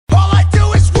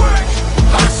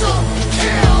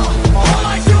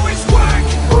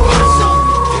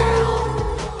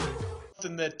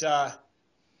that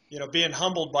being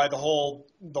humbled by the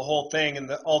whole thing and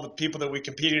all the people that we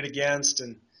competed against,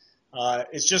 and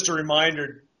it's just a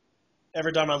reminder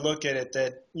every time I look at it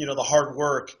that the hard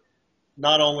work,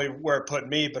 not only where it put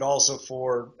me, but also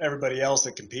for everybody else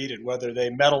that competed, whether they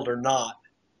medaled or not.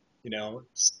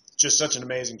 It's just such an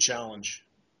amazing challenge.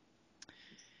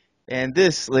 And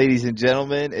this, ladies and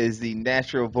gentlemen, is the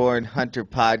Natural Born Hunter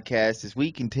podcast as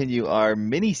we continue our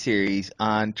mini series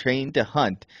on Train to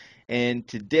Hunt. And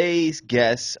today's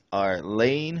guests are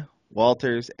Lane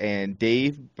Walters and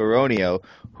Dave Beronio,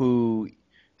 who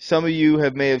some of you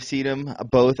may have seen them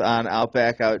both on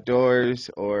Outback Outdoors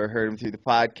or heard them through the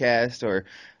podcast or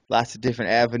lots of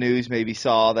different avenues. Maybe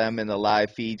saw them in the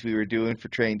live feeds we were doing for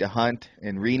Train to Hunt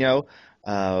in Reno.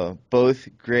 Both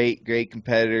great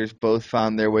competitors, both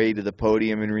found their way to the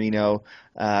podium in Reno.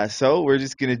 So we're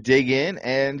just going to dig in.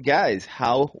 And guys,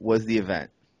 how was the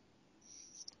event?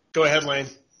 Go ahead, Lane.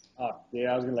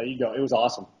 Yeah, I was going to let you go. It was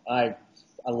awesome. I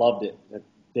loved it.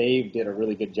 Dave did a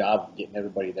really good job of getting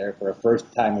everybody there for a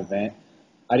first-time event.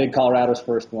 I did Colorado's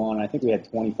first one. I think we had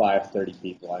 25, 30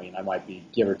 people. I mean, I might be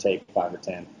give or take 5 or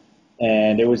 10.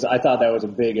 And I thought that was a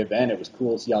big event. It was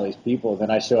cool to see all these people. Then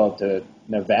I show up to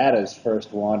Nevada's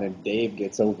first one, and Dave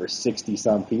gets over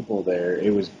 60-some people there.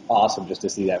 It was awesome just to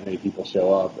see that many people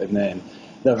show up. And then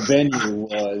the venue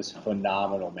was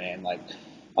phenomenal, man. Like,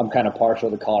 I'm kind of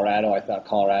partial to Colorado. I thought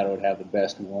Colorado would have the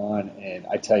best one. And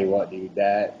I tell you what, dude,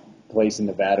 that place in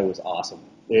Nevada was awesome.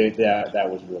 That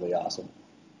was really awesome.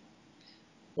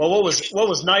 Well, what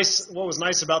was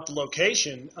nice about the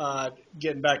location,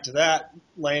 getting back to that,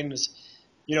 Lane, is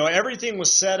everything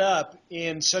was set up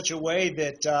in such a way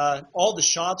that all the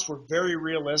shots were very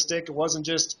realistic. It wasn't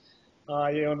just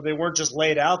they weren't just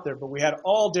laid out there, but we had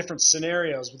all different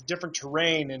scenarios with different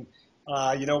terrain, and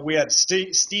we had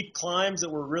steep climbs that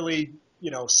were really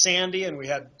sandy, and we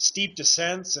had steep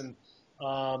descents and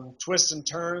twists and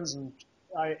turns, and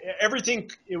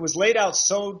everything. It was laid out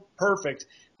so perfect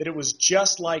that it was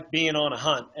just like being on a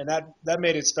hunt, and that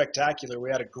made it spectacular. We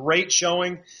had a great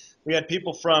showing. We had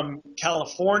people from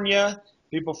California,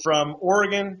 people from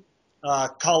Oregon,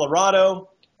 Colorado,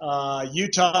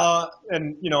 Utah,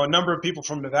 and a number of people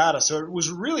from Nevada. So it was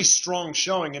a really strong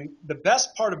showing, and the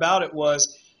best part about it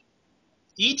was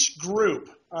each group,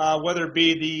 whether it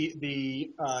be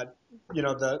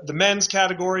the men's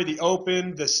category, the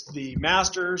open, the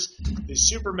masters, the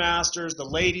super masters, the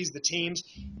ladies, the teams,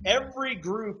 every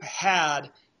group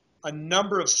had a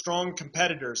number of strong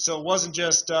competitors. So it wasn't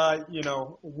just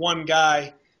one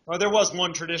guy. Well, there was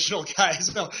one traditional guy,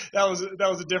 so that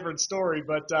was a different story.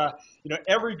 But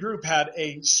every group had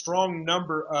a strong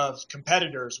number of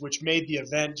competitors, which made the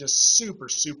event just super,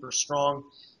 super strong.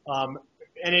 And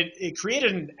it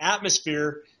created an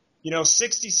atmosphere.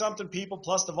 60-something people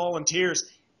plus the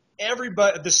volunteers.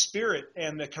 Everybody, the spirit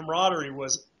and the camaraderie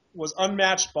was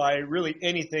unmatched by really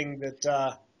anything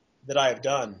that I have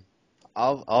done.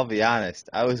 I'll be honest.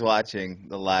 I was watching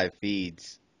the live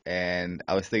feeds, and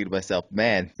I was thinking to myself,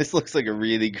 man, this looks like a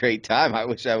really great time. I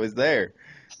wish I was there.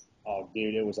 Oh,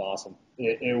 dude, it was awesome.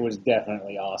 It was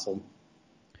definitely awesome.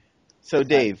 So,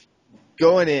 Dave,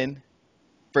 going in,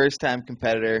 first-time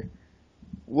competitor,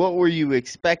 what were you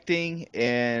expecting,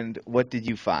 and what did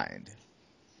you find?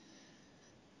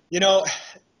 Yeah,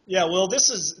 well,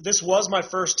 this was my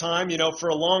first time. For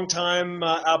a long time,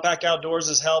 Outback Outdoors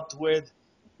has helped with,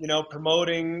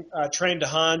 promoting Train to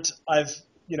Hunt. I've,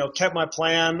 kept my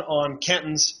plan on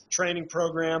Kenton's training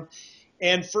program,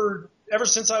 and ever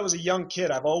since I was a young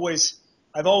kid, I've always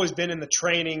been in the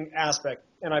training aspect,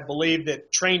 and I believe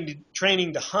that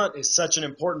training to hunt is such an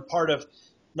important part of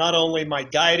not only my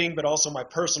guiding, but also my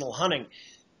personal hunting.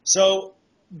 So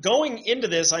going into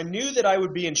this, I knew that I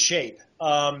would be in shape.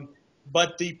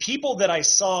 But the people that I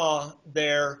saw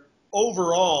there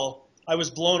overall, I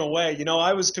was blown away.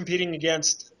 I was competing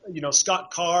against,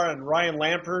 Scott Carr and Ryan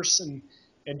Lampers and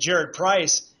Jared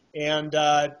Price. And,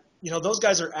 those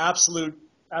guys are absolute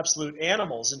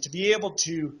animals. And to be able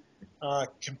to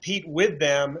compete with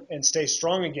them and stay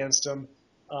strong against them,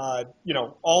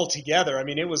 all together. I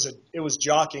mean, it was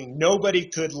jockeying. Nobody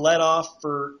could let off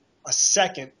for a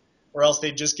second, or else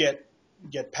they'd just get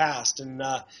past. And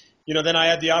then I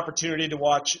had the opportunity to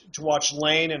watch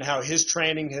Lane and how his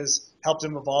training has helped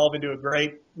him evolve into a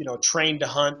great train to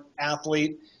hunt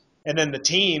athlete. And then the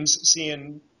teams,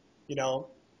 seeing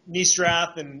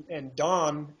Niestrath and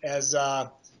Don as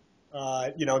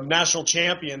national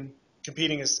champion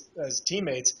competing as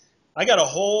teammates. I got a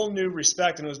whole new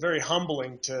respect, and it was very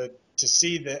humbling to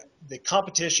see the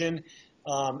competition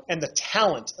and the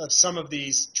talent of some of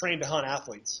these train to hunt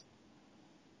athletes.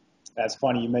 That's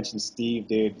funny. You mentioned Steve,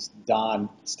 dude.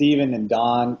 Steven,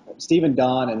 Don,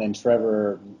 and then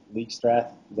Trevor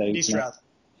Leekstrath. Eastrath.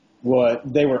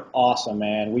 They were awesome,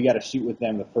 man. We got to shoot with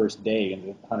them the first day in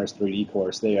the Hunters 3D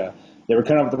course. They were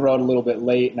coming up the road a little bit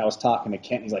late, and I was talking to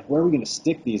Kent. He's like, "Where are we going to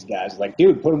stick these guys?" I was like,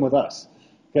 "Dude, put them with us,"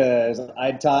 because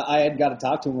I had got to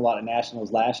talk to them a lot at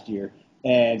nationals last year,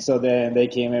 and so then they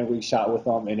came in, we shot with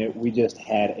them, and we just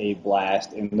had a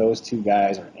blast. And those two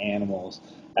guys are animals.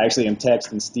 Actually, I'm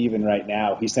texting Steven right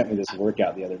now. He sent me this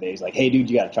workout the other day. He's like, "Hey, dude,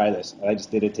 you got to try this." And I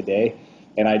just did it today.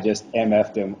 And I just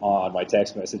MF'd him on my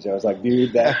text message. I was like,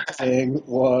 dude, that thing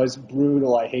was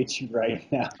brutal. I hate you right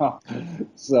now.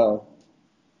 So,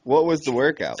 What was the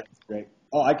workout? great.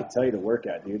 Oh, I could tell you the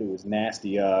workout, dude. It was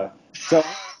nasty. So I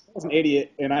was an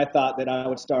idiot, and I thought that I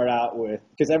would start out with,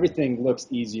 because everything looks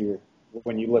easier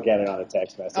when you look at it on a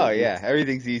text Oh message. yeah,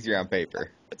 everything's easier on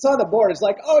paper. It's on the board. It's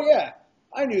like, oh, yeah,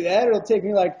 I knew that. It'll take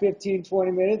me like 15,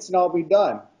 20 minutes, and I'll be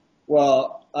done.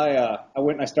 Well, I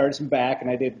went and I started some back, and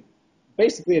I did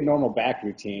basically a normal back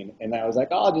routine. And I was like,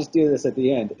 oh, I'll just do this at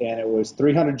the end. And it was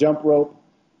 300 jump rope,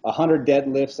 100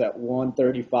 deadlifts at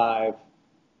 135,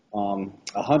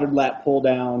 100 lat pull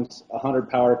downs, 100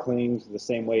 power cleans, the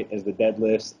same weight as the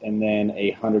deadlifts, and then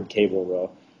 100 cable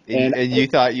row. And you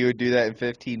thought you would do that in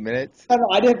 15 minutes? I don't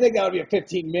know. I didn't think that would be a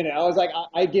 15-minute. I was like,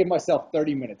 I gave myself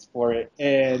 30 minutes for it.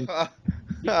 And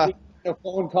a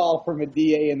phone call from a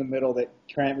DA in the middle that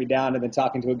cramped me down, and then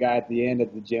talking to a guy at the end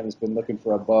at the gym has been looking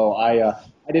for a bow.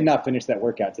 I did not finish that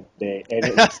workout today, and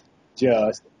it was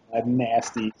just a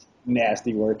nasty,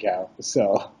 nasty workout.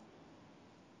 So,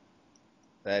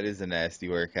 That is a nasty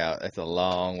workout. That's a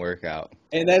long workout.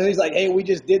 and then he's like, "Hey, we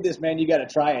just did this, man. You got to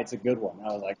try it. It's a good one."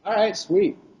 I was like, "All right,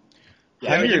 sweet."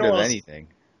 Yeah, 100 of anything.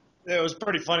 It was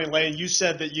pretty funny, Lane. You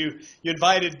said that you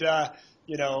invited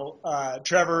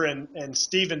Trevor and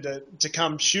Steven to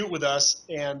come shoot with us,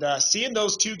 and seeing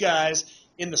those two guys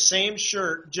in the same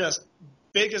shirt, just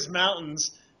big as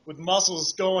mountains with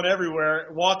muscles going everywhere,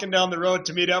 walking down the road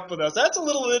to meet up with us, that's a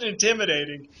little bit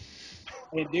intimidating.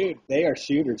 Hey, dude, they are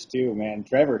shooters too, man.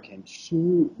 Trevor can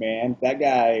shoot, man. That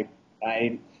guy,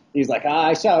 he's like,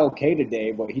 I shot okay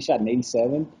today, but he shot an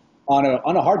 87 on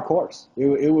a hard course.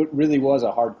 It really was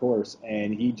a hard course,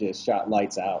 and he just shot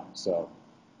lights out. So,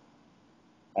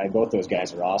 both those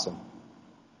guys are awesome.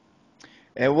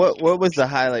 And what was the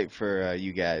highlight for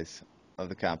you guys of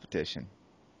the competition?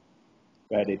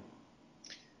 Go ahead, dude.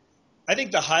 I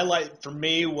think the highlight for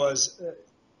me was,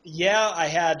 I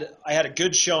had a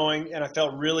good showing, and I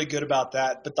felt really good about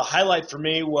that. But the highlight for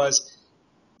me was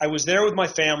I was there with my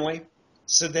family,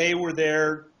 so they were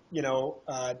there,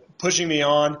 pushing me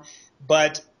on.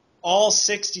 But all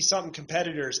 60-something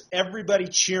competitors, everybody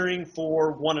cheering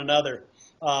for one another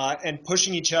and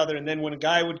pushing each other. And then when a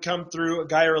guy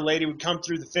or a lady would come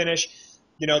through the finish,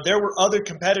 there were other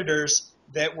competitors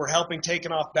that were helping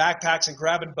taking off backpacks and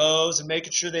grabbing bows and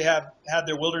making sure they had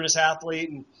their wilderness athlete.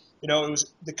 And,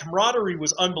 the camaraderie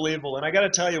was unbelievable. And I got to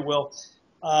tell you, Will,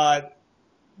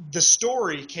 the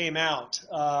story came out.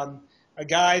 A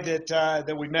guy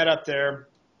that we met up there,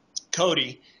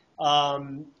 Cody,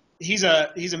 he's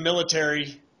a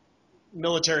military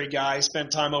guy,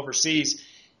 spent time overseas,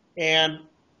 and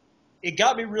it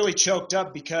got me really choked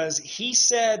up because he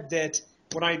said that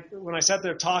when I sat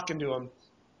there talking to him,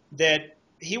 that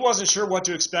he wasn't sure what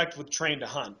to expect with Train to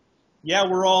Hunt. Yeah,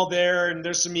 we're all there, and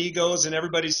there's some egos, and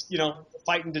everybody's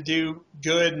fighting to do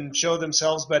good and show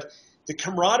themselves, but the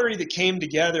camaraderie that came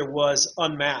together was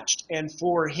unmatched. And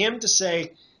for him to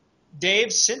say,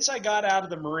 Dave, since I got out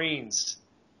of the Marines,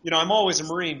 I'm always a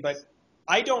Marine, but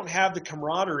I don't have the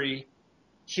camaraderie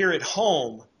here at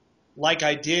home like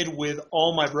I did with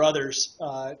all my brothers,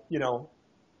 on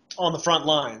the front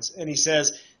lines. And he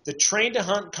says the Train to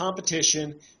Hunt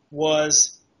competition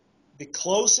was the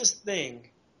closest thing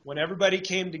when everybody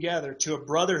came together to a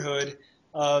brotherhood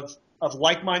of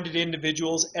like-minded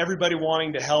individuals, everybody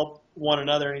wanting to help one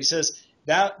another. And he says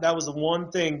that was the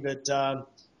one thing that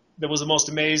was the most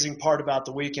amazing part about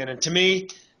the weekend. And to me,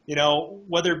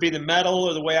 whether it be the medal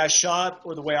or the way I shot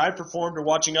or the way I performed or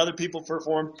watching other people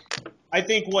perform, I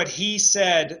think what he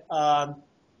said above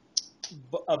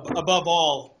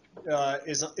all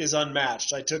is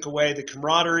unmatched. I took away the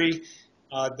camaraderie,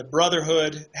 the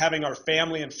brotherhood, having our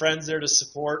family and friends there to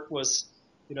support was,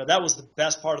 that was the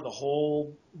best part of the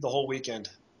whole weekend.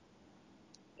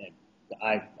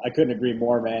 I couldn't agree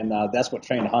more, man. That's what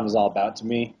Train to Hunt is all about to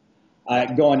me.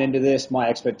 Going into this, my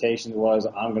expectation was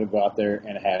I'm going to go out there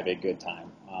and have a good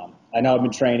time. I know I've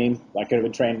been training. I could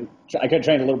have trained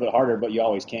a little bit harder, but you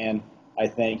always can. I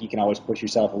think you can always push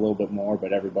yourself a little bit more,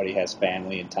 but everybody has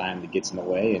family and time that gets in the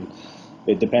way. And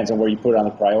it depends on where you put it on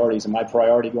the priorities. And my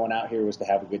priority going out here was to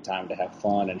have a good time, to have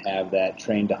fun, and have that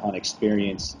train to hunt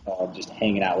experience of just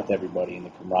hanging out with everybody and the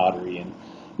camaraderie. And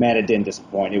man, it didn't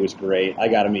disappoint. It was great. I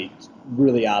got to meet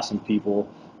really awesome people.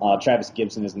 Travis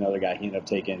Gibson is another guy. He ended up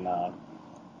taking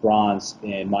bronze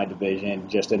in my division.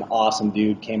 Just an awesome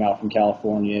dude. Came out from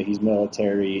California. He's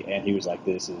military, and he was like,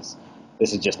 this is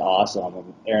just awesome.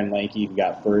 And Aaron Lanky, who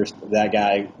got first, that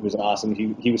guy was awesome.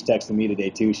 He was texting me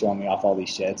today too, showing me off all these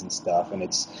sheds and stuff. And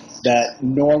it's that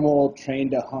normal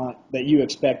train to hunt that you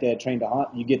expect at a train to hunt.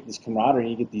 You get this camaraderie,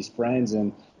 you get these friends,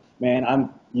 and man, I'm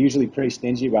usually pretty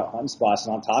stingy about hunting spots,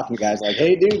 and I'm talking to guys like,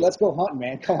 hey, dude, let's go hunting,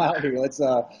 man. Come out here.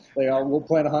 We'll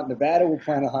plan a hunt in Nevada. We'll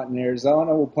plan a hunt in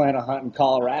Arizona. We'll plan a hunt in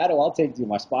Colorado. I'll take you to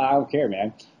my spot. I don't care,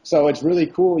 man. So it's really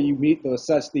cool. You meet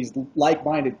these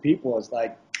like-minded people. It's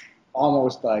like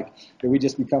almost like, did we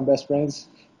just become best friends?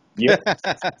 Yep.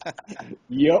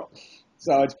 Yep.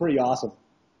 So it's pretty awesome.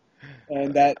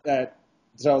 And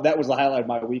so that was the highlight of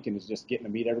my weekend, is just getting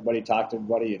to meet everybody, talk to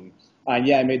everybody, and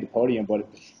I made the podium, but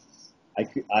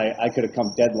I could have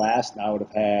come dead last, and I would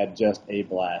have had just a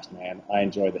blast, man. I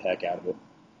enjoyed the heck out of it.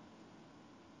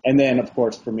 And then, of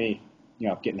course, for me,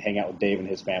 getting to hang out with Dave and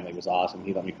his family was awesome.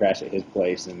 He let me crash at his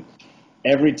place, and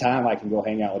every time I can go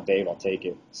hang out with Dave, I'll take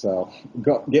it. So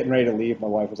getting ready to leave, my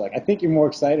wife was like, I think you're more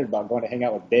excited about going to hang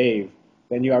out with Dave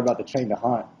than you are about the train to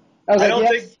hunt.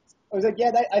 I was like,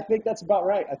 yeah, I think that's about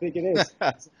right. I think it is.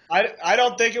 I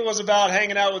don't think it was about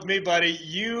hanging out with me, buddy.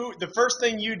 The first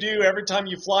thing you do every time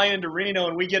you fly into Reno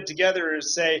and we get together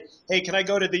is say, hey, can I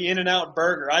go to the In-N-Out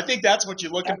Burger? I think that's what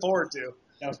you're looking forward to.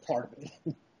 That was part of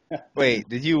it. Wait,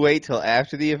 did you wait till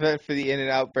after the event for the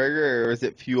In-N-Out Burger, or was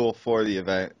it fuel for the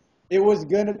event?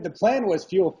 The plan was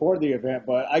fuel for the event,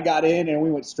 but I got in and we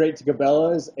went straight to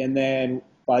Cabela's, and then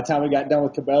by the time we got done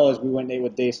with Cabela's, we went and ate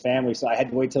with Dave's family, so I had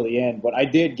to wait till the end. But I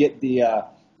did get the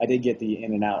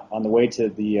In-N-Out on the way to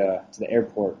the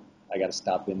airport. I got to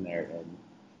stop in there, and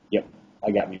yep,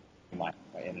 I got me my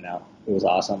In-N-Out. It was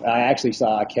awesome. And I actually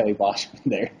saw Kelly Bosch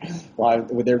there while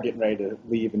they were getting ready to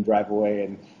leave and drive away,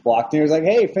 and walked in. He was like,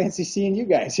 "Hey, fancy seeing you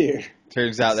guys here."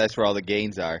 Turns out that's where all the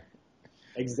gains are.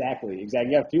 Exactly. You got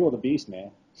to fuel the beast,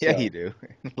 man. Yeah, you do.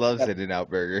 Loves In-N-Out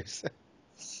burgers.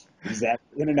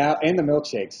 Exactly. In-N-Out and the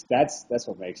milkshakes. That's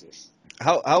what makes it.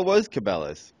 How was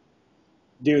Cabela's?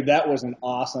 Dude, that was an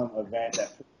awesome event.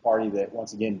 That party that,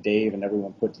 once again, Dave and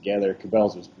everyone put together.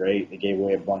 Cabela's was great. They gave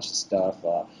away a bunch of stuff.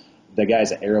 The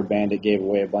guys at Aero Bandit gave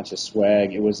away a bunch of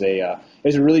swag. It was a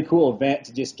really cool event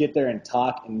to just get there and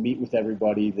talk and meet with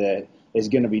everybody that is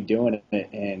going to be doing it,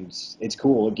 and it's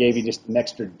cool. It gave you just an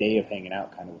extra day of hanging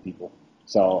out kind of with people.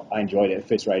 So I enjoyed it. It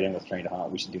fits right in with Train to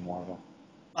Hunt. We should do more of them.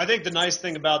 I think the nice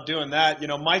thing about doing that,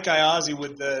 Mike Iazzi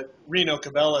with the Reno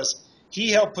Cabela's,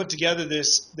 he helped put together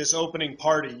this opening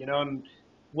party, and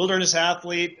Wilderness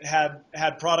Athlete had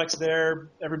products there.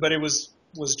 Everybody was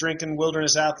drinking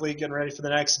Wilderness Athlete, getting ready for the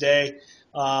next day.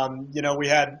 We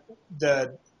had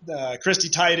the Christy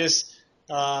Titus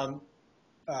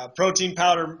protein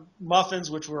powder muffins,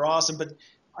 which were awesome. But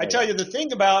I tell you, the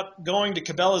thing about going to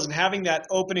Cabela's and having that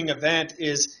opening event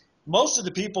is most of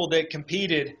the people that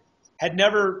competed had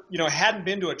never, hadn't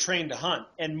been to a train to hunt.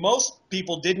 And most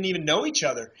people didn't even know each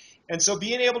other. And so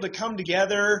being able to come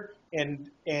together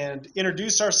and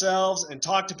introduce ourselves and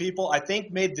talk to people, I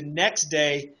think made the next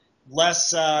day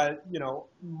less,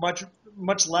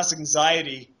 much less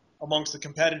anxiety amongst the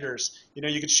competitors.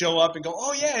 You could show up and go,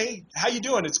 oh yeah, hey, how you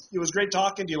doing? It was great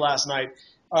talking to you last night.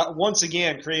 Once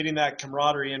again, creating that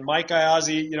camaraderie. And Mike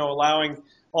Iazzi, allowing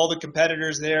all the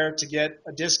competitors there to get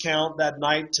a discount that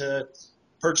night to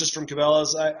purchase from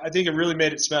Cabela's, I think it really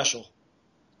made it special.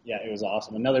 Yeah, it was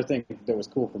awesome. Another thing that was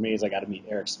cool for me is I got to meet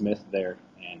Eric Smith there.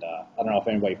 And I don't know if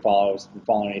anybody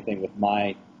following anything with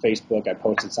my Facebook. I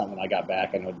posted something I got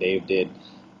back. I know Dave did.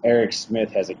 Eric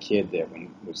Smith has a kid that when he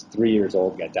was 3 years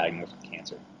old got diagnosed with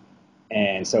cancer.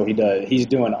 And so he's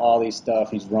doing all these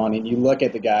stuff. He's running. You look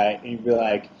at the guy and you be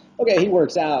like, okay, he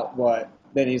works out, but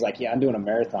then he's like, yeah, I'm doing a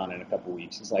marathon in a couple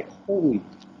weeks. It's like, holy,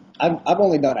 I've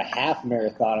only done a half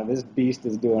marathon, and this beast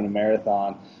is doing a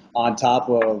marathon on top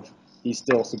of he's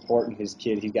still supporting his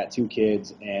kid. He's got 2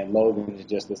 kids, and Logan is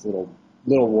just this little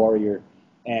warrior.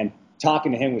 And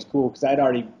talking to him was cool because I'd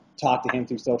already talked to him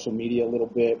through social media a little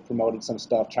bit, promoted some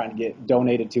stuff, trying to get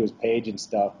donated to his page and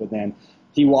stuff. But then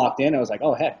he walked in, and I was like,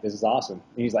 oh, heck, this is awesome.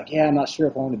 And he's like, yeah, I'm not sure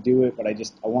if I want to do it, but I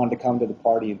wanted to come to the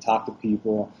party and talk to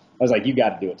people. I was like, you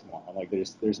got to do it tomorrow. I'm like,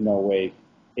 there's no way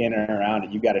in or around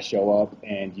it. You got to show up,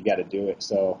 and you got to do it.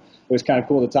 So it was kind of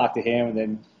cool to talk to him, and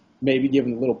then maybe give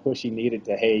him the little push he needed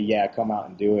to, hey, yeah, come out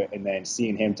and do it. And then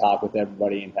seeing him talk with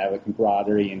everybody and have a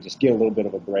camaraderie and just get a little bit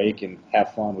of a break and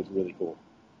have fun was really cool.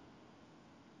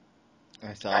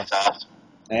 That's awesome.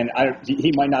 And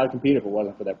he might not have competed if it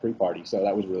wasn't for that pre-party. So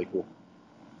that was really cool.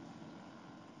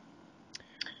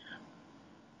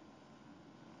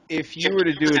 If you were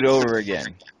to do it over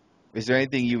again, is there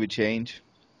anything you would change?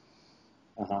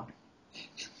 Uh-huh.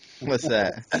 What's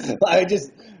that?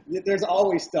 There's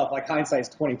always stuff like hindsight's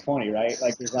 2020, right?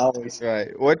 Like there's always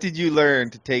Right. What did you learn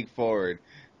to take forward?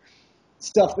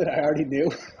 stuff that I already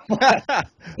knew. All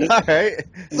right.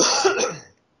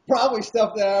 Probably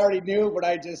stuff that I already knew, but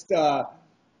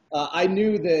I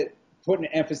knew that putting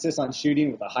an emphasis on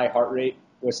shooting with a high heart rate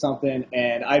was something,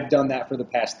 and I've done that for the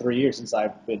past 3 years since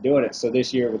I've been doing it. So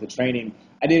this year with the training,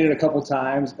 I did it a couple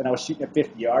times, and I was shooting at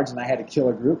 50 yards, and I had to kill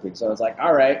a grouping. So I was like,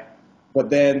 all right.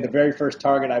 But then the very first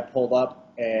target I pulled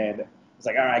up, and it's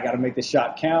like, all right, I got to make this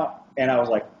shot count. And I was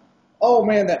like, oh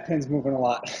man, that pin's moving a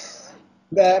lot.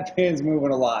 That pin's moving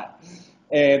a lot.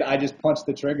 And I just punched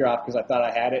the trigger off because I thought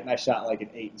I had it, and I shot like an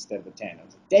 8 instead of a 10. I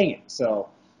was like, dang it. So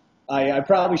I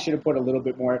probably should have put a little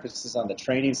bit more emphasis on the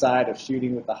training side of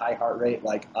shooting with the high heart rate.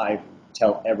 Like I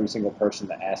tell every single person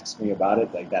that asks me about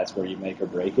it, like that's where you make or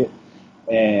break it.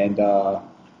 And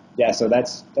yeah, so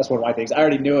that's one of my things. I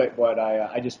already knew it, but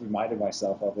I just reminded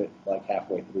myself of it like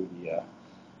halfway through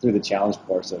the challenge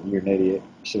course. Of you're an idiot.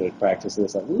 You should have practiced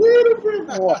this a little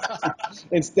bit more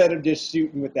instead of just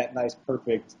shooting with that nice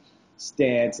perfect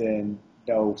stance and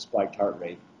no spiked heart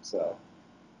rate. So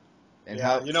And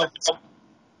Yeah, how?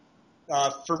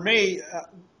 for me,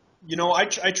 I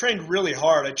trained really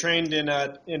hard. I trained in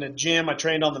a gym. I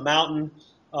trained on the mountain.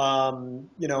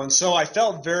 And so I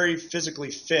felt very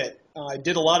physically fit. I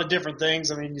did a lot of different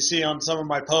things. I mean, you see on some of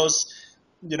my posts,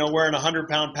 wearing a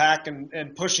 100-pound pack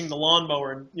and pushing the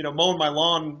lawnmower and mowing my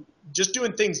lawn, just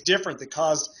doing things different that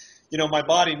caused my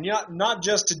body not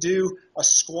just to do a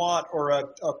squat or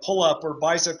a pull up or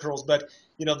bicep curls, but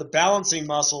the balancing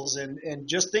muscles and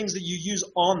just things that you use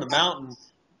on the mountain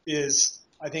is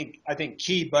I think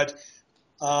key. But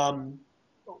um,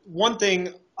 one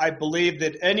thing I believe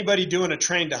that anybody doing a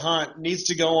train to hunt needs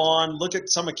to go on, look at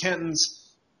some of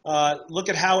Kenton's, look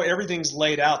at how everything's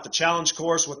laid out, the challenge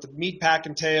course, what the meat pack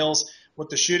entails, what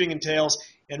the shooting entails,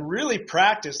 and really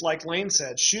practice, like Lane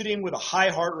said, shooting with a high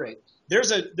heart rate.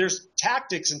 There's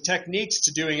tactics and techniques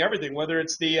to doing everything, whether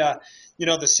it's the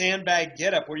sandbag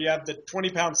get up where you have the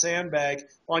 20-pound sandbag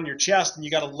on your chest and you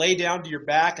got to lay down to your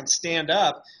back and stand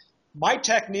up. My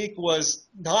technique was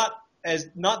not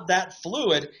that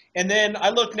fluid. And then I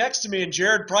look next to me and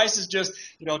Jared Price is just,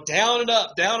 down and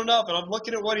up. And I'm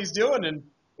looking at what he's doing.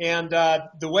 And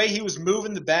the way he was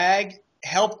moving the bag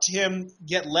helped him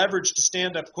get leverage to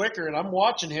stand up quicker. And I'm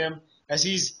watching him as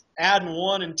he's adding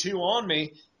 1 and 2 on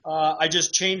me. I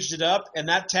just changed it up. And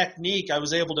that technique, I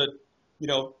was able to,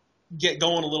 get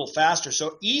going a little faster.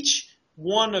 So each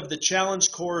one of the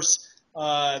challenge course,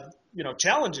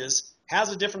 challenges has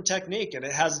a different technique and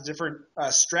it has a different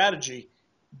strategy.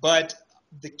 But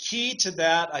the key to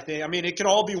that, I mean, it can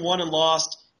all be won and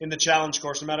lost in the challenge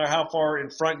course, no matter how far in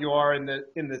front you are in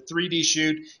the 3D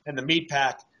shoot and the meat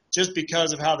pack. Just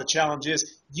because of how the challenge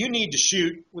is, you need to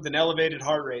shoot with an elevated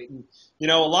heart rate. And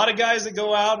a lot of guys that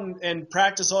go out and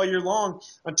practice all year long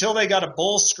until they got a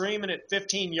bull screaming at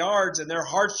 15 yards and their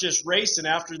heart's just racing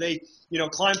after they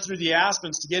climb through the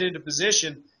aspens to get into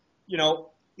position.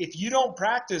 If you don't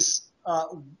practice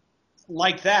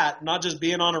like that, not just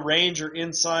being on a range or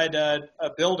inside a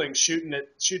building shooting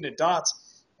at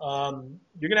dots,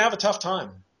 you're going to have a tough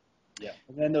time. yeah,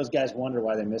 and then those guys wonder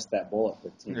why they missed that bullet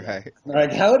 15. Right. They're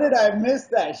like, how did I miss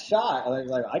that shot? I'm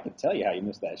like, I can tell you how you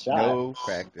missed that shot. No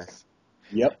practice.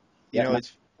 Yep. You Yeah, know, not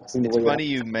it's practicing the it's way funny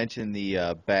you mentioned the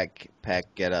backpack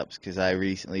get-ups because I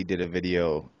recently did a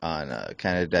video on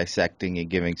kind of dissecting and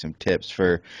giving some tips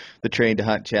for the Train to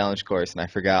Hunt challenge course, and I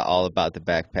forgot all about the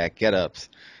backpack get-ups.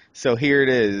 So here it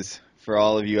is for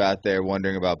all of you out there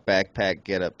wondering about backpack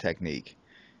get-up technique.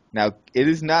 Now, it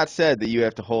is not said that you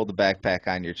have to hold the backpack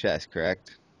on your chest,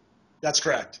 correct? That's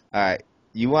correct. All right.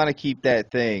 You want to keep that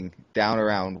thing down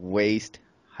around waist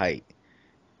height.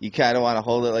 You kind of want to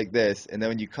hold it like this, and then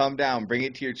when you come down, bring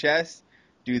it to your chest,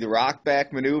 do the rock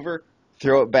back maneuver,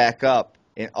 throw it back up,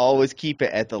 and always keep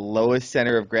it at the lowest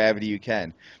center of gravity you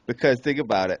can. Because think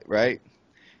about it, right?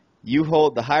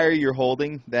 The higher you're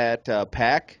holding that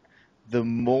pack, the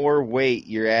more weight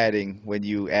you're adding when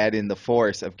you add in the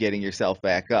force of getting yourself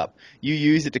back up. You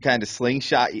use it to kind of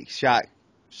slingshot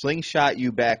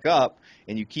you back up,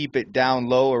 and you keep it down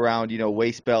low around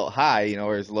waist belt high,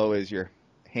 or as low as your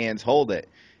hands hold it.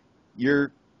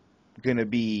 You're going to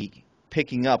be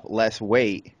picking up less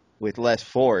weight with less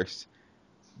force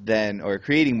or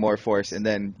creating more force and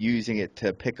then using it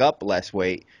to pick up less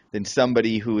weight than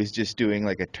somebody who is just doing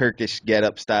like a Turkish get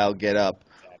up style get up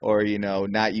or,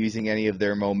 not using any of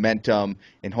their momentum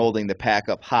and holding the pack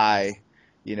up high.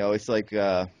 It's like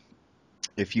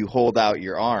if you hold out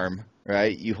your arm,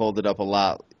 right, you hold it up a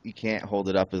lot. You can't hold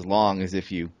it up as long as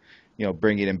if you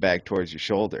bring it in back towards your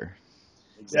shoulder.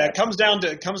 Yeah, Exactly.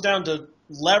 it comes down to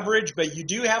leverage, but you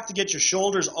do have to get your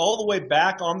shoulders all the way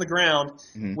back on the ground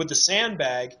Hmm. with the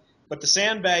sandbag. But the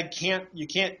sandbag you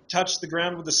can't touch the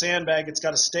ground with the sandbag. It's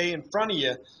got to stay in front of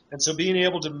you. And so being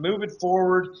able to move it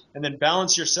forward and then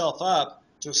balance yourself up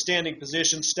to a standing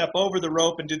position, step over the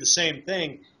rope and do the same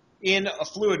thing in a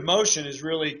fluid motion is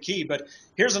really key. But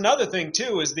here's another thing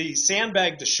too: is the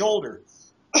sandbag to shoulder.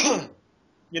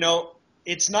 You know,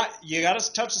 it's not, you got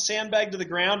to touch the sandbag to the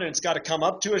ground and it's got to come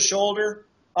up to a shoulder,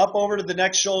 up over to the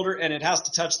next shoulder, and it has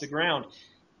to touch the ground.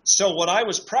 So what I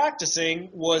was practicing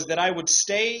was that I would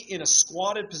stay in a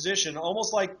squatted position,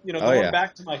 almost like, Oh going yeah.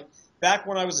 back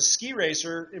when I was a ski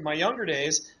racer in my younger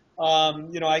days.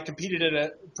 I competed at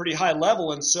a pretty high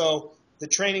level. And so the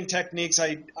training techniques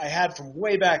I had from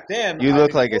way back then, You I've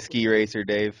look like a incorporated. ski racer,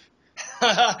 Dave.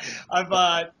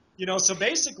 I've, so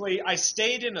basically I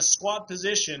stayed in a squat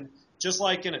position, just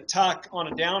like in a tuck on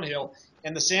a downhill,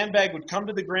 and the sandbag would come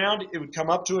to the ground. It would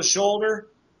come up to a shoulder,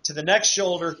 to the next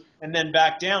shoulder, and then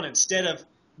back down instead of,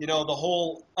 the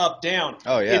whole up down.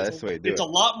 Oh yeah, It's, that's the way to do it's a it.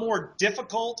 lot more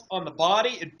difficult on the body.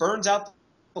 It burns out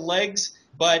the legs.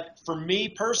 But for me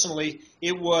personally,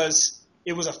 it was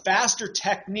a faster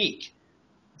technique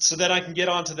so that I can get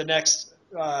on to the next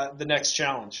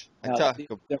challenge. I Now, talk the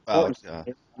about important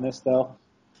thing on this, though,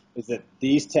 is that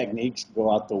these techniques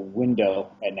go out the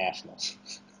window at nationals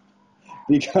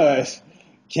because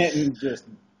Kenton just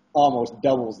almost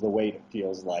doubles the weight. It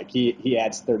feels like he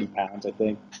adds 30 pounds, I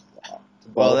think, to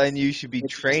well, both. then you should be It's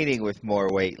just training with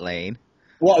more weight, Lane.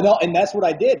 well, no, and that's what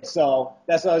I did. So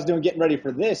that's what I was doing getting ready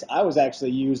for this. I was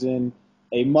actually using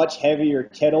a much heavier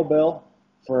kettlebell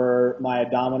for my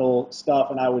abdominal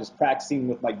stuff, and I was practicing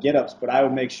with my get-ups. But I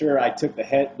would make sure I took the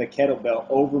kettlebell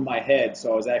over my head,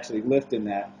 so I was actually lifting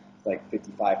that like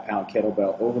 55-pound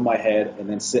kettlebell over my head, and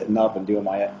then sitting up and doing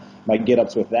my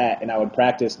get-ups with that. And I would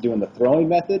practice doing the throwing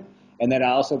method, and then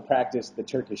I also practiced the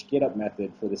Turkish get-up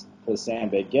method for the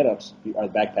sandbag get-ups or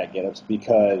the backpack get-ups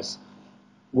because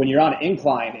when you're on an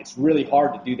incline, it's really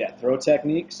hard to do that throw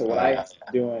technique. So what Oh I yeah. was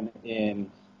doing in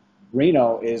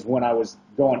Reno is when I was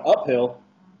going uphill,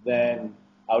 then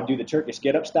I would do the Turkish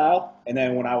get up style, and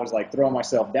then when I was like throwing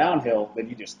myself downhill, then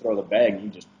you just throw the bag and you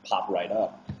just pop right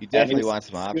up. You And definitely want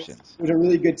some options. it was a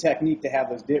really good technique to have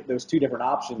those two different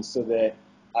options, so that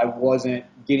I wasn't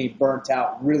getting burnt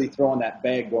out really throwing that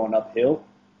bag going uphill.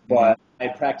 Hmm. But I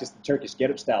practiced the Turkish get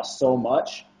up style so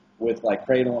much with like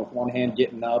cradling with one hand,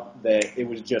 getting up, that it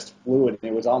was just fluid and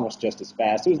it was almost just as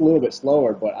fast. It was a little bit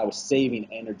slower, but I was saving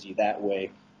energy that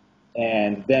way.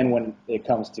 And then when it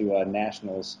comes to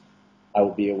nationals, I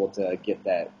will be able to get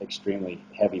that extremely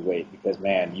heavy weight because,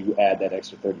 man, you add that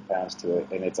extra 30 pounds to it,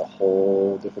 and it's a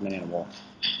whole different animal.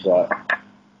 But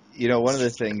One of the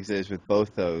things is with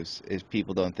both those is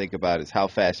people don't think about is how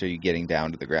fast are you getting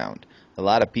down to the ground. A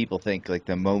lot of people think like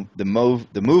the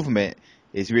movement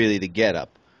is really the get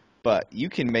up, but you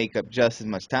can make up just as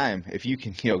much time if you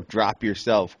can drop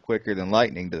yourself quicker than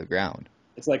lightning to the ground.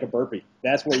 it's like a burpee.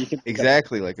 That's where you can pick up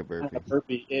Exactly like a on a burpee.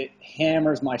 burpee. It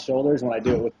hammers my shoulders when I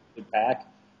do it with the pack,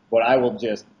 but I will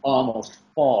just almost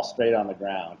fall straight on the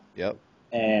ground Yep.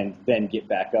 and then get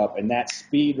back up. And that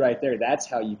speed right there, that's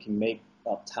how you can make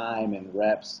up time and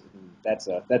reps. And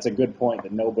that's a good point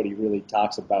that nobody really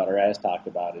talks about or has talked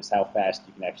about is how fast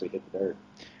you can actually hit the dirt.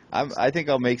 I think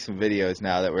I'll make some videos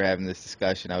now that we're having this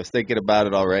discussion. I was thinking about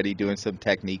it already, doing some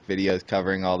technique videos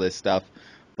covering all this stuff,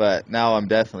 but now I'm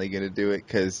definitely going to do it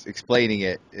because explaining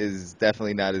it is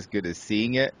definitely not as good as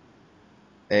seeing it.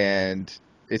 And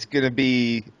it's going to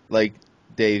be like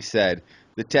Dave said,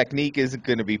 the technique isn't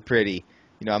going to be pretty.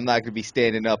 I'm not going to be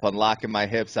standing up, unlocking my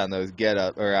hips on those get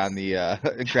up or on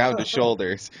the ground to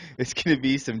shoulders. It's going to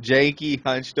be some janky,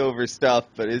 hunched over stuff,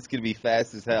 but it's going to be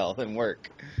fast as hell and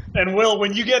work. And Will,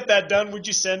 when you get that done, would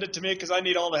you send it to me? Because I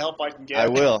need all the help I can I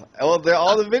get. will. Well,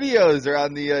 all the videos are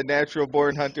on the Natural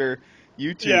Born Hunter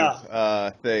YouTube Yeah.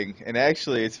 thing, and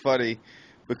actually, it's funny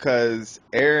because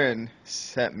Aaron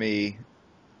sent me,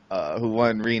 who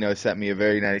won Reno, sent me a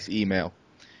very nice email,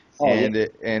 Oh yeah.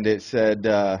 and it said,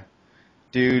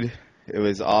 "Dude, it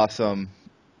was awesome.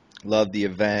 Loved the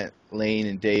event. Lane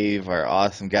and Dave are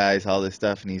awesome guys. All this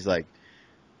stuff." And he's like,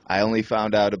 I only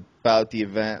found out about the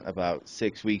event about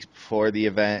 6 weeks before the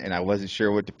event, and I wasn't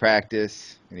sure what to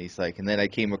practice. And he's like, and then I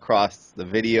came across the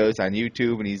videos on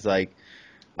YouTube, and he's like,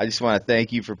 I just want to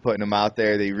thank you for putting them out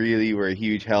there. They really were a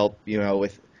huge help.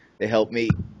 They helped me,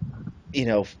 you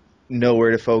know, know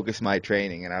where to focus my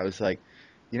training. And I was like,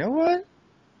 you know what?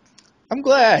 I'm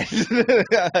glad.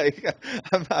 Like,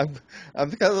 I'm kind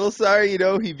of a little sorry,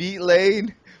 he beat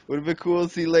Lane. Would have been cool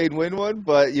to see Lane win one,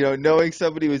 but knowing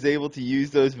somebody was able to use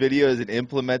those videos and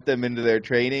implement them into their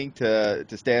training to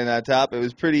stand on top, it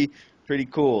was pretty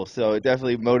cool. So it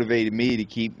definitely motivated me to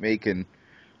keep making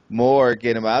more,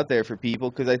 get them out there for people,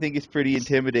 because I think it's pretty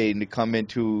intimidating to come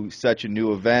into such a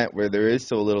new event where there is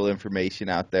so little information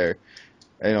out there.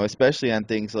 Especially on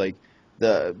things like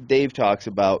the Dave talks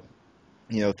about,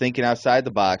 thinking outside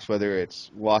the box, whether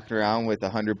it's walking around with a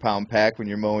 100-pound pack when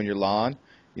you're mowing your lawn,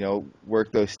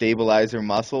 work those stabilizer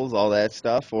muscles, all that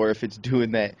stuff, or if it's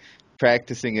doing that,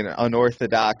 practicing an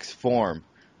unorthodox form,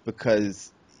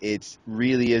 because it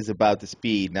really is about the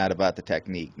speed, not about the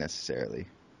technique necessarily.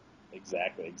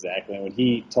 Exactly, exactly. And when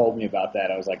he told me about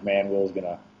that, I was like, man, Will's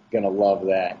gonna love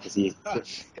that because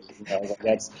I was like,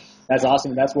 that's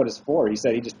awesome. That's what it's for. He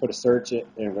said he just put a search in,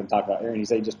 and we're gonna talk about Aaron. He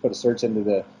said he just put a search into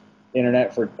the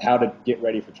internet for how to get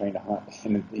ready for Train to Hunt,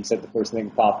 and he said the first thing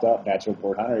popped up, natural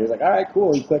board hunter. He was like, all right,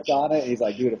 cool. He clicked on it. And he's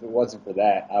like, dude, if it wasn't for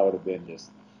that, I would have been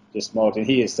just smoked. And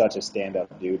he is such a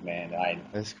stand-up dude, man.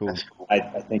 That's cool. I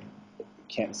think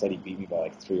Kent said he beat me by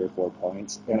like 3 or 4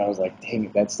 points, and I was like, dang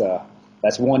it, that's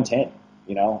 110.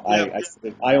 Yeah.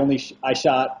 I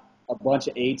shot a bunch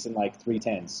of 8s and like 3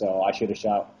 10s, so I should have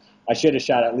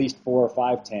shot at least 4 or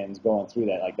 5 10s going through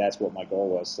that. Like that's what my goal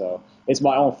was. So it's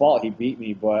my own fault he beat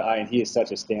me, but he is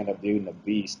such a stand-up dude and a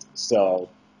beast. So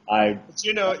But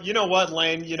you know what,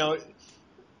 Lane,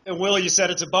 and Will, you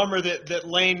said it's a bummer that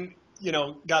Lane,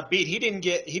 got beat. He didn't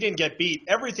get beat.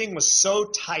 Everything was so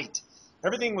tight.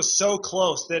 Everything was so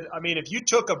close that, I mean, if you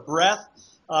took a breath,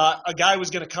 a guy was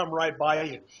going to come right by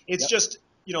you. It's Yep. just,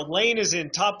 Lane is in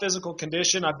top physical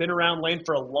condition. I've been around Lane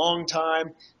for a long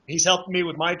time. He's helped me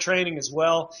with my training as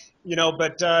well.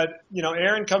 But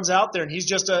Aaron comes out there and he's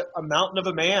just a mountain of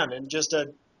a man, and just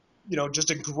a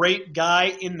great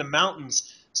guy in the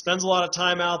mountains. Spends a lot of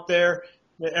time out there.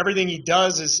 Everything he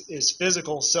does is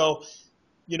physical. So,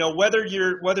 whether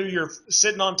you're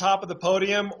sitting on top of the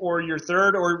podium or you're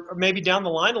third or maybe down the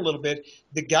line a little bit,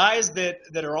 the guys that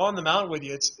are on the mountain with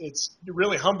you, it's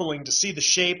really humbling to see the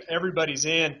shape everybody's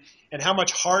in and how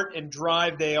much heart and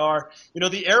drive they are.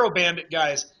 The Aero Bandit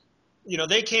guys,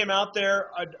 they came out there.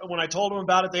 When I told them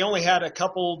about it, they only had a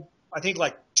couple, I think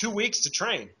like 2 weeks to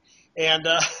train, and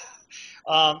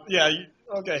yeah,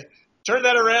 okay. Turn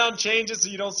that around, change it so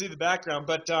you don't see the background.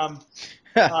 But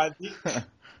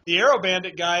the Aero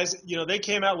Bandit guys, they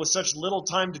came out with such little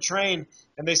time to train,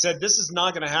 and they said this is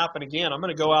not going to happen again. I'm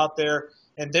going to go out there,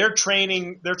 and they're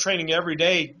training. They're training every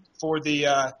day for the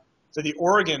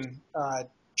Oregon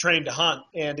Train to Hunt,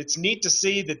 and it's neat to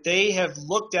see that they have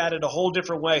looked at it a whole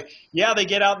different way. Yeah, they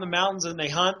get out in the mountains and they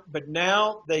hunt, but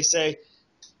now they say,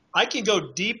 I can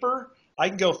go deeper, I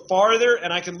can go farther,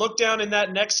 and I can look down in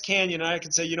that next canyon and I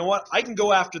can say, you know what, I can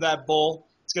go after that bull.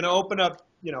 It's going to open up,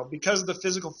 because of the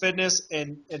physical fitness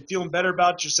and feeling better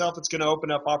about yourself, it's going to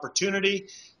open up opportunity.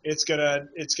 It's going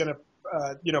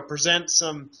to present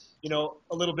some,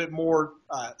 a little bit more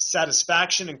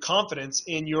satisfaction and confidence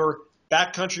in your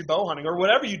backcountry bow hunting or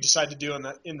whatever you decide to do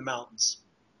in the mountains.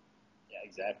 Yeah,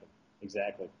 exactly.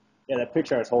 Exactly. Yeah, that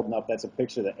picture I was holding up, that's a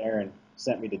picture that Aaron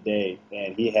sent me today,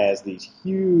 and he has these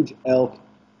huge elk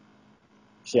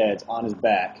sheds on his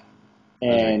back. Those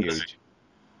are And huge.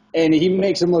 and he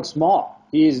makes him look small.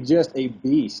 He is just a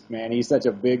beast, man. He's such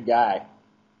a big guy.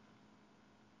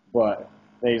 But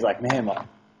he's like, man, my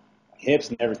hips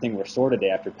and everything were sore today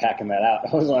after packing that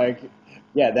out. I was like,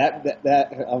 yeah,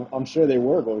 that I'm sure they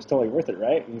were, but it was totally worth it,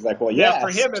 right? And he's like, well, Yeah, yeah, for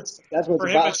him it's that's what it's for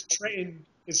him about.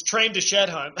 it's trained to shed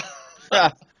hunt.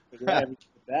 Yeah,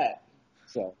 that.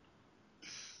 So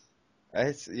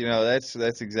That's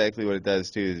exactly what it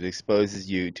does too. Is it exposes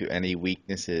you to any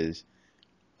weaknesses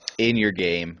in your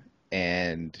game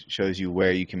and shows you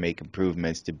where you can make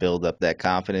improvements to build up that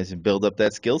confidence and build up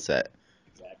that skill set.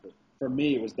 exactly. For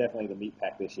me, it was definitely the meat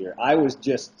pack this year. I was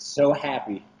just so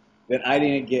happy that I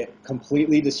didn't get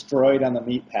completely destroyed on the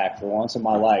meat pack for once in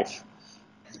my life.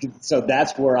 So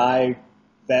that's where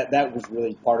that was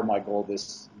really part of my goal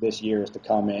this year is to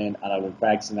come in, and I've been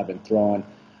practicing. I've been throwing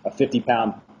a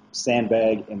 50-pound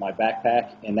sandbag in my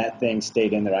backpack, and that thing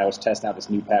stayed in there. I was testing out this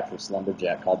new pack for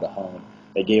Slumberjack called the Hone.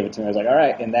 They gave it to me. I was like, all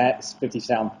right, and that's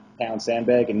 50-pound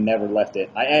sandbag, and never left it.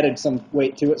 I added some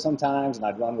weight to it sometimes, and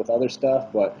I'd run with other stuff,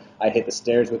 but I'd hit the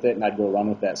stairs with it, and I'd go run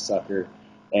with that sucker.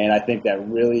 And I think that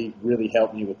really, really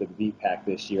helped me with the meat pack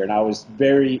this year. And I was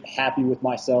very happy with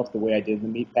myself the way I did in the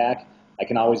meat pack. I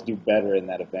can always do better in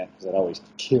that event because it always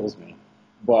kills me.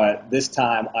 But this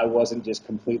time I wasn't just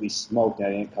completely smoked and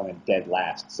I didn't come in dead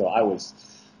last. So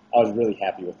I was really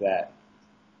happy with that.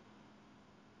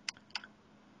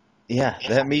 Yeah,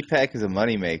 that meat pack is a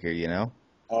moneymaker, you know?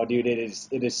 Oh, dude, it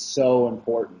is so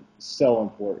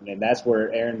important, and that's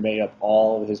where Aaron made up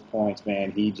all of his points,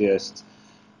 man. I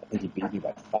think he beat me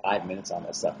by 5 minutes on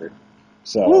that sucker.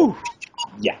 So Woo!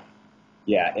 yeah,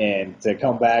 yeah, and to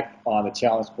come back on the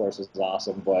challenge course was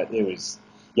awesome, but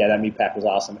yeah, that meat pack was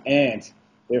awesome. And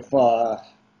if uh,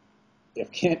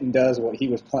 if Kenton does what he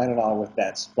was planning on with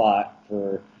that spot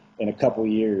for in a couple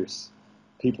years,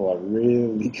 people are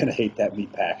really gonna hate that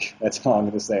meat pack. That's all I'm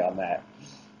gonna say on that.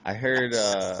 I heard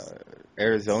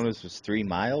Arizona's was 3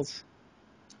 miles.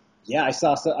 Yeah, I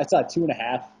saw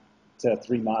 2.5 to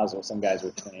 3 miles what some guys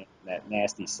were saying that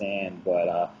nasty sand,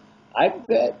 but I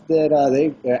bet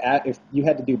that if you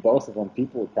had to do both of them,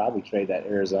 people would probably trade that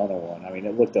Arizona one. I mean,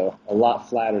 it looked a lot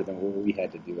flatter than what we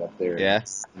had to do up there in Yeah,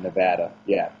 Nevada.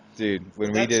 Yeah. dude,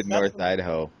 when we That's did that's North the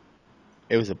Idaho,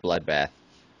 it was a bloodbath.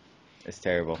 It's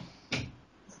terrible.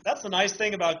 that's the nice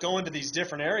thing about going to these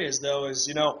different areas, though,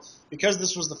 is because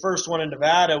this was the first one in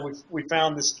Nevada, we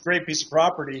found this great piece of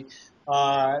property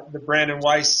that Brandon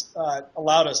Weiss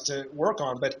allowed us to work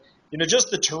on. But just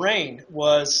the terrain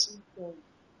was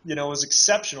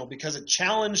exceptional because it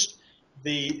challenged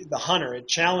the hunter, it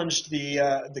challenged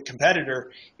the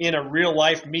competitor in a real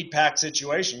life meat pack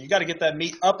situation. You got to get that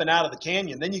meat up and out of the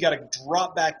canyon, then you got to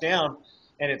drop back down,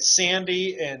 and it's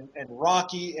sandy and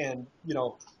rocky, and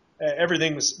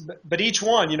everything was, but each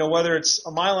one, whether it's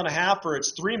a mile and a half or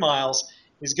it's 3 miles,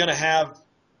 is going to have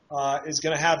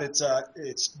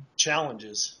its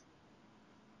challenges.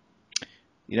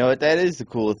 You know what? That is the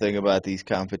cool thing about these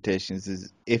competitions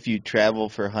is if you travel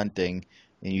for hunting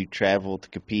and you travel to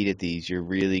compete at these, you're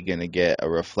really going to get a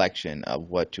reflection of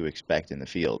what to expect in the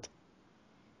field.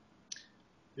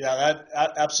 Yeah,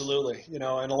 absolutely. And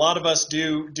a lot of us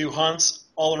do hunts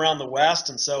all around the West,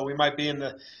 and so we might be in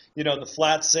the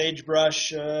flat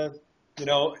sagebrush,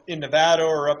 in Nevada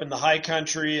or up in the high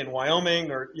country in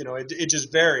Wyoming, or it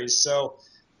just varies. So,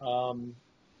 um,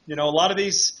 a lot of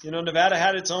these, Nevada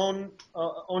had its own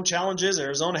challenges.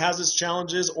 Arizona has its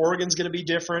challenges. Oregon's going to be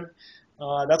different.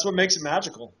 That's what makes it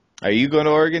magical. Are you going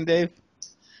to Oregon, Dave?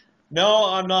 No,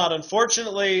 I'm not.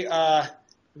 Unfortunately,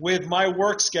 with my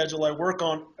work schedule, I work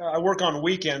on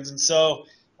weekends, and so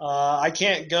I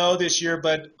can't go this year.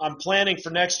 But I'm planning for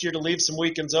next year to leave some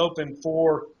weekends open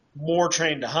for more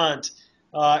train to hunt.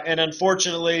 And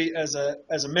unfortunately, as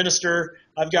a minister,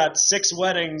 I've got 6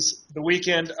 weddings the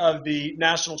weekend of the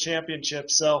national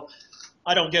championship, so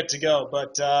I don't get to go.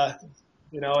 But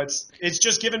it's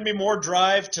just given me more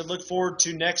drive to look forward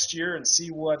to next year and see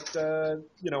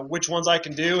which ones I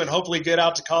can do, and hopefully get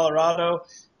out to Colorado,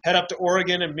 head up to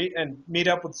Oregon, and meet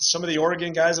up with some of the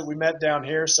Oregon guys that we met down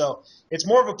here. So it's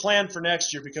more of a plan for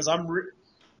next year because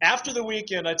after the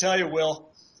weekend. I tell you, Will,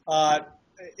 uh,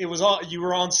 it was all you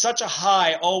were on such a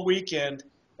high all weekend,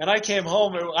 and I came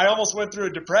home and I almost went through a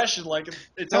depression. Like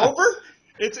it's over.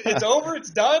 It's over.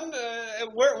 It's done.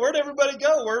 Where'd everybody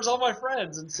go? Where's all my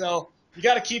friends? And so you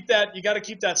got to keep that. You got to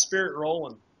keep that spirit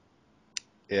rolling.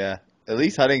 Yeah. At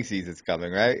least hunting season's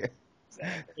coming, right?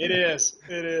 Exactly. It is.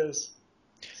 It is.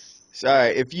 So, all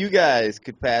right, if you guys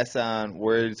could pass on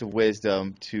words of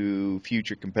wisdom to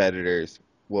future competitors,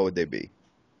 what would they be?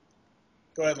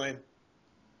 Go ahead, Lane.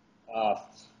 Uh,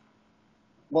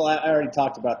 well, I already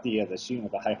talked about the shooting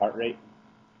with a high heart rate.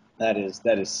 That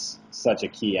is such a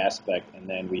key aspect, and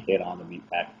then we hit on the meat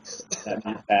pack. That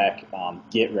meat pack,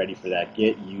 get ready for that.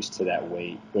 Get used to that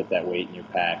weight. Put that weight in your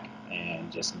pack,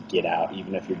 and just get out.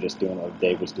 Even if you're just doing what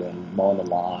Dave was doing, mowing the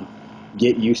lawn,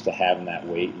 get used to having that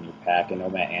weight in your pack. I know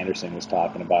Matt Anderson was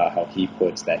talking about how he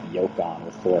puts that yoke on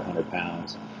with 400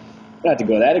 pounds. Not to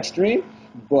go that extreme,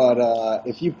 but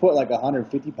if you put like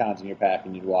 150 pounds in your pack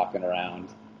and you're walking around,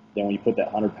 then when you put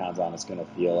that 100 pounds on, it's going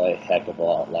to feel a heck of a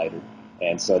lot lighter.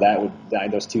 And so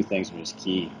those two things are just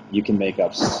key. You can make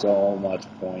up so much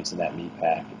points in that meat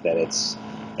pack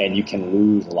and you can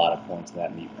lose a lot of points in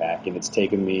that meat pack. And it's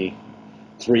taken me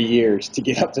 3 years to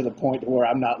get up to the point where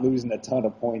I'm not losing a ton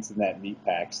of points in that meat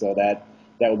pack. So that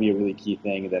would be a really key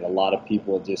thing that a lot of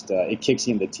people just it kicks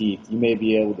you in the teeth. You may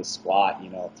be able to squat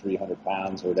 300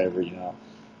 pounds or whatever.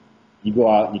 You go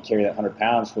out and you carry that 100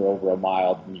 pounds for over a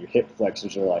mile, and your hip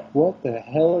flexors are like, what the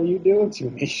hell are you doing to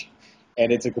me?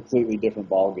 And it's a completely different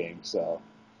ball game. So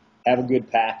have a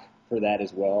good pack for that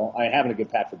as well. I mean, having a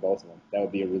good pack for both of them, that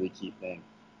would be a really key thing.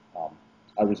 Um,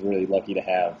 I was really lucky to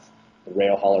have the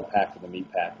rail hauler pack for the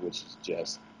meat pack, which is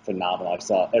just phenomenal. I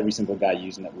saw every single guy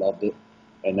using it, loved it.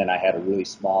 And then I had a really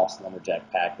small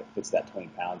Slumberjack pack that fits that 20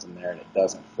 pounds in there, and it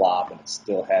doesn't flop, and it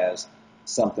still has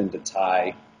something to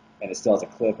tie and it still has a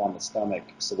clip on the stomach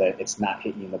so that it's not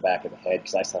hitting you in the back of the head.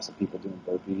 Because I saw some people doing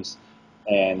burpees,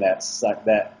 and that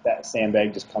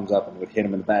sandbag just comes up and would hit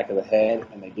them in the back of the head,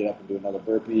 and they get up and do another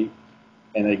burpee,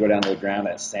 and they go down to the ground.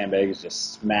 That sandbag is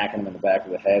just smacking them in the back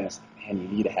of the head, and it's, man, you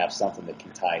need to have something that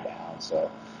can tie down.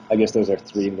 So I guess those are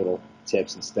 3 little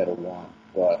tips instead of 1.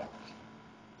 But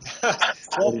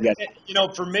what Well, do you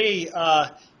got? for me,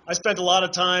 I spent a lot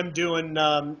of time doing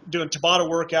Tabata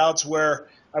workouts where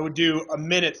I would do a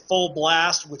minute full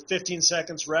blast with 15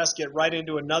 seconds rest, get right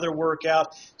into another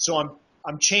workout. So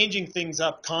I'm changing things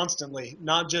up constantly,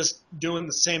 not just doing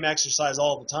the same exercise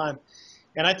all the time.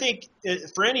 And I think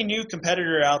for any new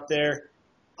competitor out there,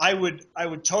 I would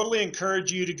totally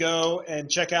encourage you to go and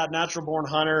check out Natural Born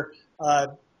Hunter.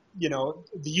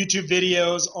 The YouTube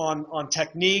videos on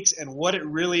techniques and what it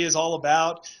really is all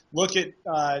about. Look at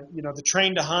the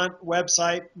Train to Hunt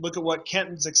website. Look at what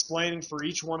Kenton's explaining for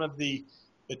each one of the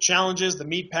challenges, the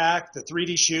meat pack, the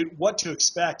 3D shoot, what to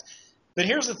expect. But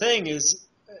here's the thing: is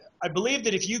I believe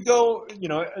that if you go,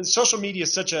 social media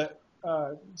is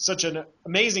such an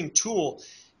amazing tool.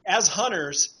 As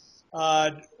hunters,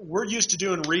 we're used to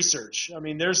doing research. I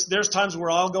mean, there's times where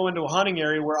I'll go into a hunting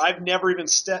area where I've never even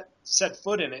set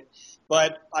foot in it,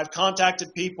 but I've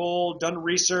contacted people, done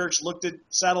research, looked at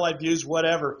satellite views,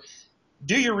 whatever.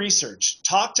 Do your research.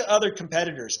 Talk to other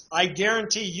competitors. I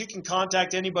guarantee you can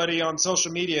contact anybody on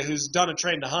social media who's done a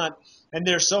train to hunt, and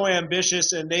they're so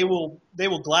ambitious, and they will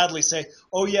gladly say,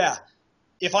 "Oh yeah,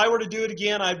 if I were to do it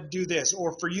again, I'd do this."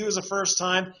 Or for you as a first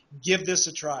time, give this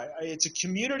a try. It's a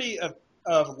community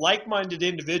of like-minded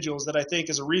individuals that I think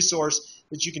is a resource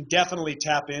that you can definitely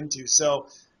tap into. So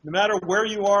no matter where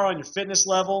you are on your fitness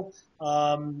level,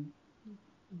 I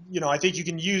think you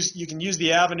can use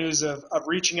the avenues of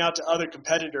reaching out to other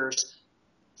competitors,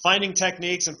 finding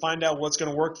techniques, and find out what's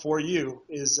going to work for you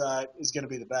is going to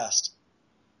be the best.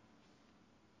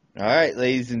 All right,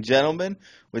 ladies and gentlemen,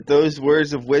 with those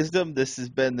words of wisdom, this has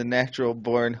been the Natural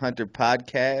Born Hunter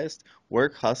podcast.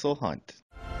 Work, hustle, hunt.